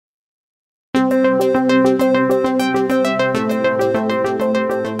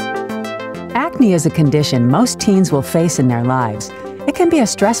Acne is a condition most teens will face in their lives. It can be a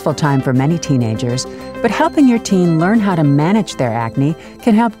stressful time for many teenagers, but helping your teen learn how to manage their acne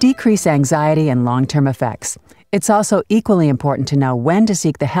can help decrease anxiety and long-term effects. It's also equally important to know when to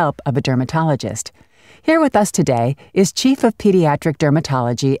seek the help of a dermatologist. Here with us today is Chief of Pediatric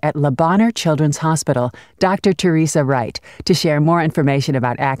Dermatology at Le Bonheur Children's Hospital, Dr. Teresa Wright, to share more information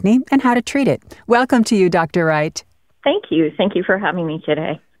about acne and how to treat it. Welcome to you, Dr. Wright. Thank you. Thank you for having me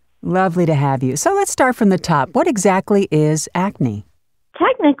today. Lovely to have you. So let's start from the top. What exactly is acne?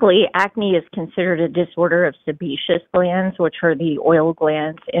 Technically, acne is considered a disorder of sebaceous glands, which are the oil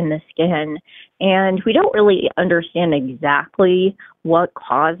glands in the skin. And we don't really understand exactly what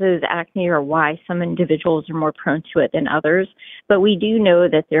causes acne or why some individuals are more prone to it than others. But we do know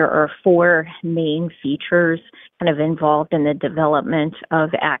that there are four main features kind of involved in the development of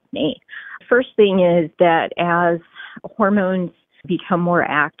acne. First thing is that as hormones become more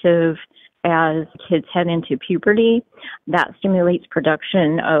active as kids head into puberty, that stimulates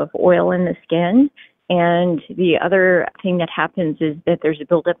production of oil in the skin. And the other thing that happens is that there's a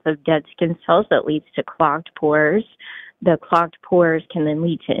buildup of dead skin cells that leads to clogged pores. The clogged pores can then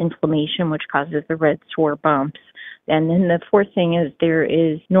lead to inflammation, which causes the red sore bumps. And then the fourth thing is there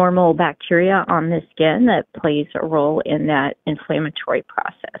is normal bacteria on the skin that plays a role in that inflammatory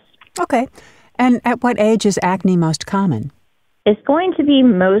process. Okay. And at what age is acne most common? It's going to be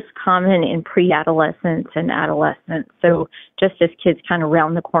most common in pre-adolescence and adolescence. So just as kids kind of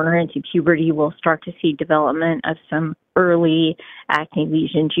round the corner into puberty, we'll start to see development of some early acne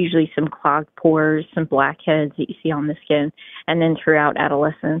lesions, usually some clogged pores, some blackheads that you see on the skin, and then throughout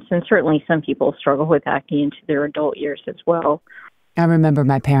adolescence. And certainly some people struggle with acne into their adult years as well. I remember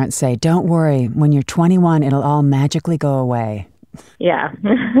my parents say, don't worry, when you're 21, it'll all magically go away. Yeah,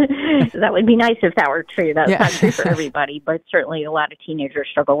 that would be nice if that were true. That's not true for everybody, but certainly a lot of teenagers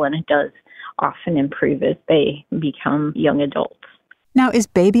struggle, and it does often improve as they become young adults. Now, is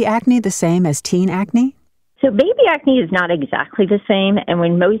baby acne the same as teen acne? So baby acne is not exactly the same, and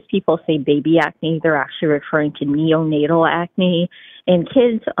when most people say baby acne, they're actually referring to neonatal acne. In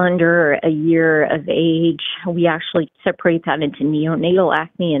kids under a year of age, we actually separate that into neonatal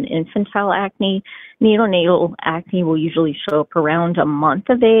acne and infantile acne. Neonatal acne will usually show up around a month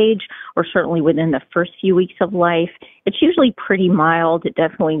of age, or certainly within the first few weeks of life. It's usually pretty mild. It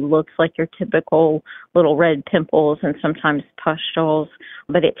definitely looks like your typical little red pimples and sometimes pustules,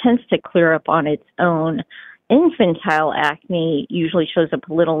 but it tends to clear up on its own. Infantile acne usually shows up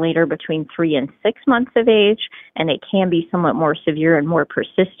a little later, between 3 and 6 months of age, and it can be somewhat more severe and more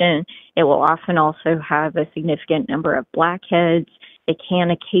persistent. It will often also have a significant number of blackheads. It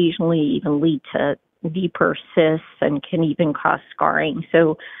can occasionally even lead to deeper cysts and can even cause scarring.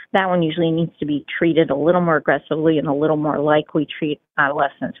 So that one usually needs to be treated a little more aggressively and a little more like we treat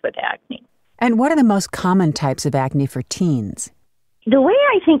adolescents with acne. And what are the most common types of acne for teens? The way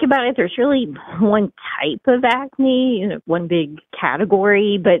I think about it, there's really one type of acne, one big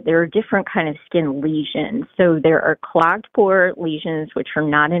category, but there are different kind of skin lesions. So there are clogged pore lesions, which are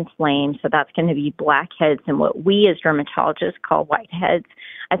not inflamed. So that's going to be blackheads and what we as dermatologists call whiteheads.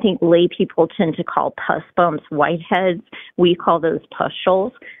 I think lay people tend to call pus bumps whiteheads. We call those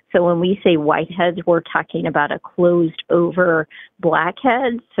pustules. So when we say whiteheads, we're talking about a closed over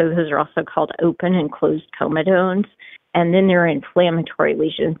blackhead. So those are also called open and closed comedones. And then there are inflammatory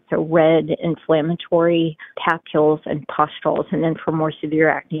lesions, so red inflammatory papules and pustules. And then for more severe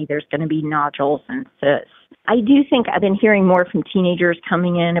acne, there's going to be nodules and cysts. I do think I've been hearing more from teenagers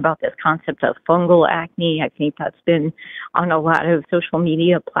coming in about this concept of fungal acne. I think that's been on a lot of social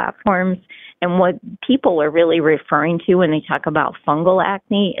media platforms. And what people are really referring to when they talk about fungal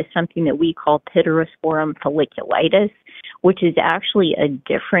acne is something that we call pityrisporum folliculitis, which is actually a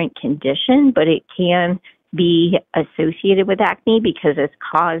different condition, but it can be associated with acne because it's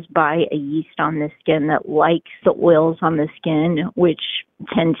caused by a yeast on the skin that likes the oils on the skin, which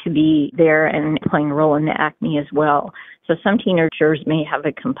tend to be there and playing a role in the acne as well. So some teenagers may have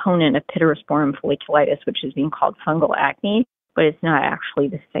a component of pityrisporum folliculitis, which is being called fungal acne, but it's not actually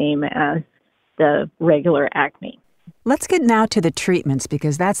the same as the regular acne. Let's get now to the treatments,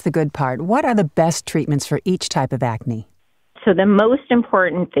 because that's the good part. What are the best treatments for each type of acne? So the most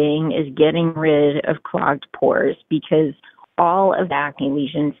important thing is getting rid of clogged pores, because all of the acne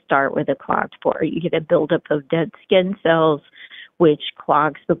lesions start with a clogged pore. You get a buildup of dead skin cells, which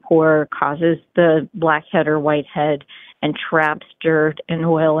clogs the pore, causes the blackhead or whitehead, and traps dirt and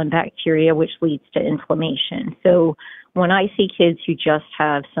oil and bacteria, which leads to inflammation. So when I see kids who just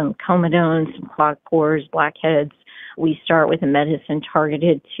have some comedones, some clogged pores, blackheads, we start with a medicine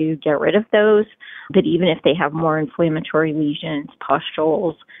targeted to get rid of those. But even if they have more inflammatory lesions,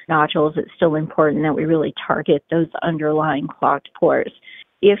 pustules, nodules, it's still important that we really target those underlying clogged pores.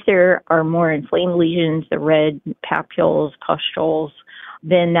 If there are more inflamed lesions, the red papules, pustules,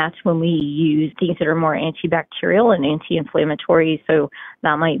 then that's when we use things that are more antibacterial and anti-inflammatory. So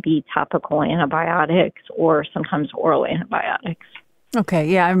that might be topical antibiotics or sometimes oral antibiotics. Okay,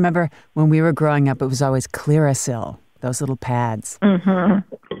 yeah, I remember when we were growing up, it was always Clearasil, those little pads.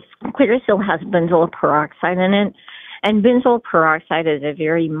 Mm-hmm. Clearasil has benzoyl peroxide in it. And benzoyl peroxide is a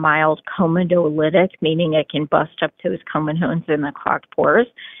very mild comedolytic, meaning it can bust up those comedones in the clogged pores,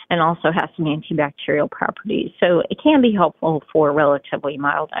 and also has some antibacterial properties. So it can be helpful for relatively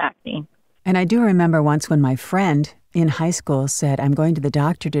mild acne. And I do remember once when my friend in high school said, I'm going to the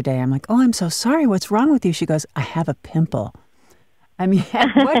doctor today. I'm like, oh, I'm so sorry. What's wrong with you? She goes, I have a pimple. I mean, at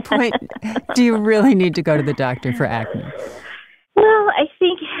what point do you really need to go to the doctor for acne? Well, I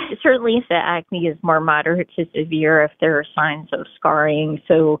think certainly if the acne is more moderate to severe, if there are signs of scarring.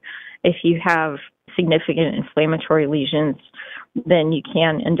 So if you have significant inflammatory lesions, then you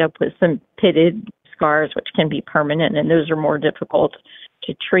can end up with some pitted scars, which can be permanent, and those are more difficult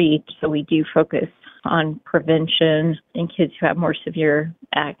to treat. So we do focus on prevention in kids who have more severe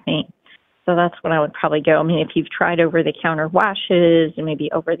acne. So that's when I would probably go. I mean, if you've tried over-the-counter washes and maybe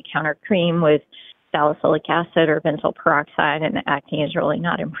over-the-counter cream with salicylic acid or benzoyl peroxide and the acne is really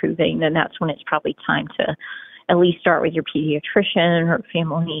not improving, then that's when it's probably time to at least start with your pediatrician or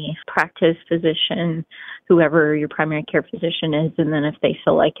family practice physician, whoever your primary care physician is. And then if they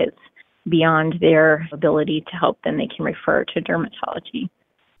feel like it's beyond their ability to help, then they can refer to dermatology.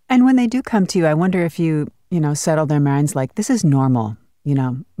 And when they do come to you, I wonder if you settle their minds like, this is normal.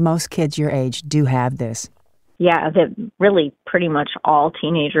 Most kids your age do have this. Yeah, that really pretty much all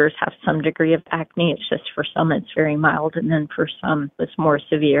teenagers have some degree of acne. It's just for some it's very mild, and then for some it's more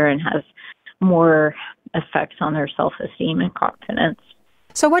severe and has more effects on their self-esteem and confidence.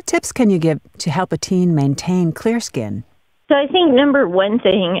 So what tips can you give to help a teen maintain clear skin? So I think number one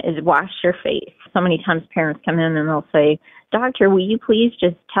thing is wash your face. So many times parents come in and they'll say, Doctor, will you please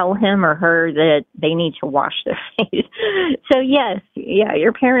just tell him or her that they need to wash their face? So yes,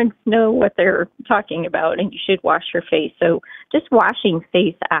 your parents know what they're talking about and you should wash your face. So just washing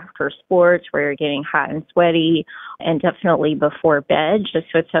face after sports where you're getting hot and sweaty, and definitely before bed, just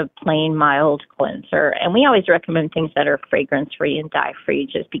so it's a plain mild cleanser. And we always recommend things that are fragrance-free and dye-free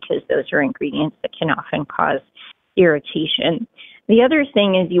just because those are ingredients that can often cause irritation. The other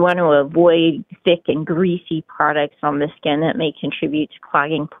thing is you want to avoid thick and greasy products on the skin that may contribute to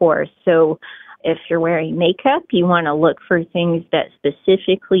clogging pores. So if you're wearing makeup, you want to look for things that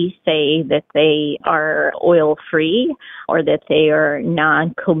specifically say that they are oil-free or that they are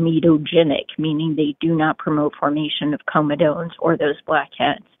non-comedogenic, meaning they do not promote formation of comedones or those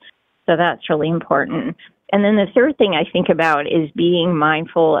blackheads. So that's really important. And then the third thing I think about is being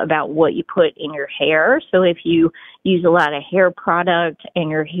mindful about what you put in your hair. So if you use a lot of hair product and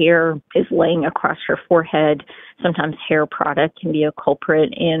your hair is laying across your forehead, sometimes hair product can be a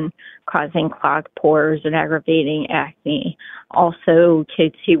culprit in causing clogged pores and aggravating acne. Also,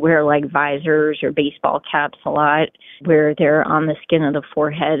 kids who wear like visors or baseball caps a lot, where they're on the skin of the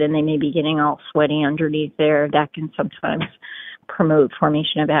forehead and they may be getting all sweaty underneath there, that can sometimes promote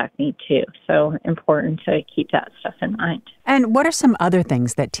formation of acne too. So important to keep that stuff in mind. And what are some other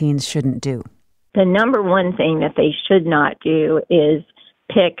things that teens shouldn't do? The number one thing that they should not do is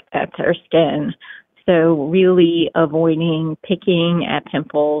pick at their skin. So really avoiding picking at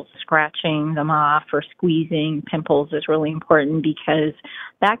pimples, scratching them off, or squeezing pimples is really important because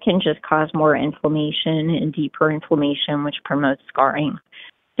that can just cause more inflammation and deeper inflammation, which promotes scarring.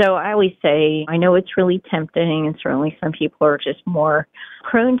 So I always say, I know it's really tempting, and certainly some people are just more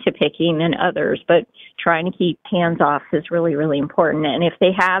prone to picking than others, but trying to keep hands off is really, really important. And if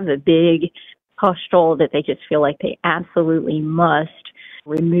they have a big pustule that they just feel like they absolutely must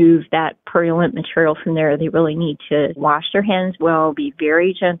remove that purulent material from there, they really need to wash their hands well, be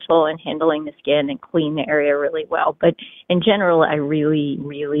very gentle in handling the skin, and clean the area really well. But in general, I really,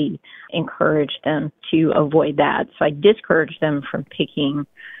 really encourage them to avoid that. So I discourage them from picking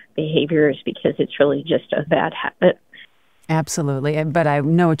behaviors because it's really just a bad habit. Absolutely. But I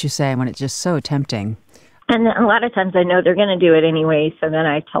know what you're saying when it's just so tempting. And a lot of times I know they're going to do it anyway. So then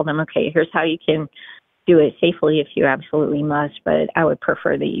I tell them, okay, here's how you can do it safely if you absolutely must, but I would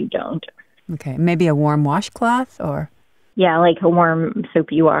prefer that you don't. Okay. Maybe a warm washcloth or? Yeah, like a warm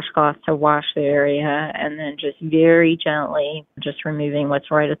soapy washcloth to wash the area, and then just very gently just removing what's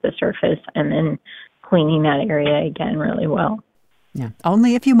right at the surface and then cleaning that area again really well. Yeah.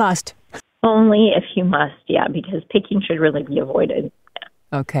 Only if you must. Only if you must, yeah, because picking should really be avoided.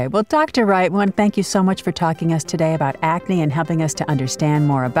 Okay. Well, Dr. Wright, thank you so much for talking to us today about acne and helping us to understand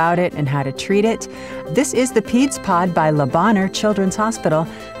more about it and how to treat it. This is the Peds Pod by Le Bonheur Children's Hospital.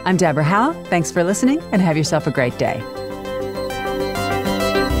 I'm Deborah Howe. Thanks for listening and have yourself a great day.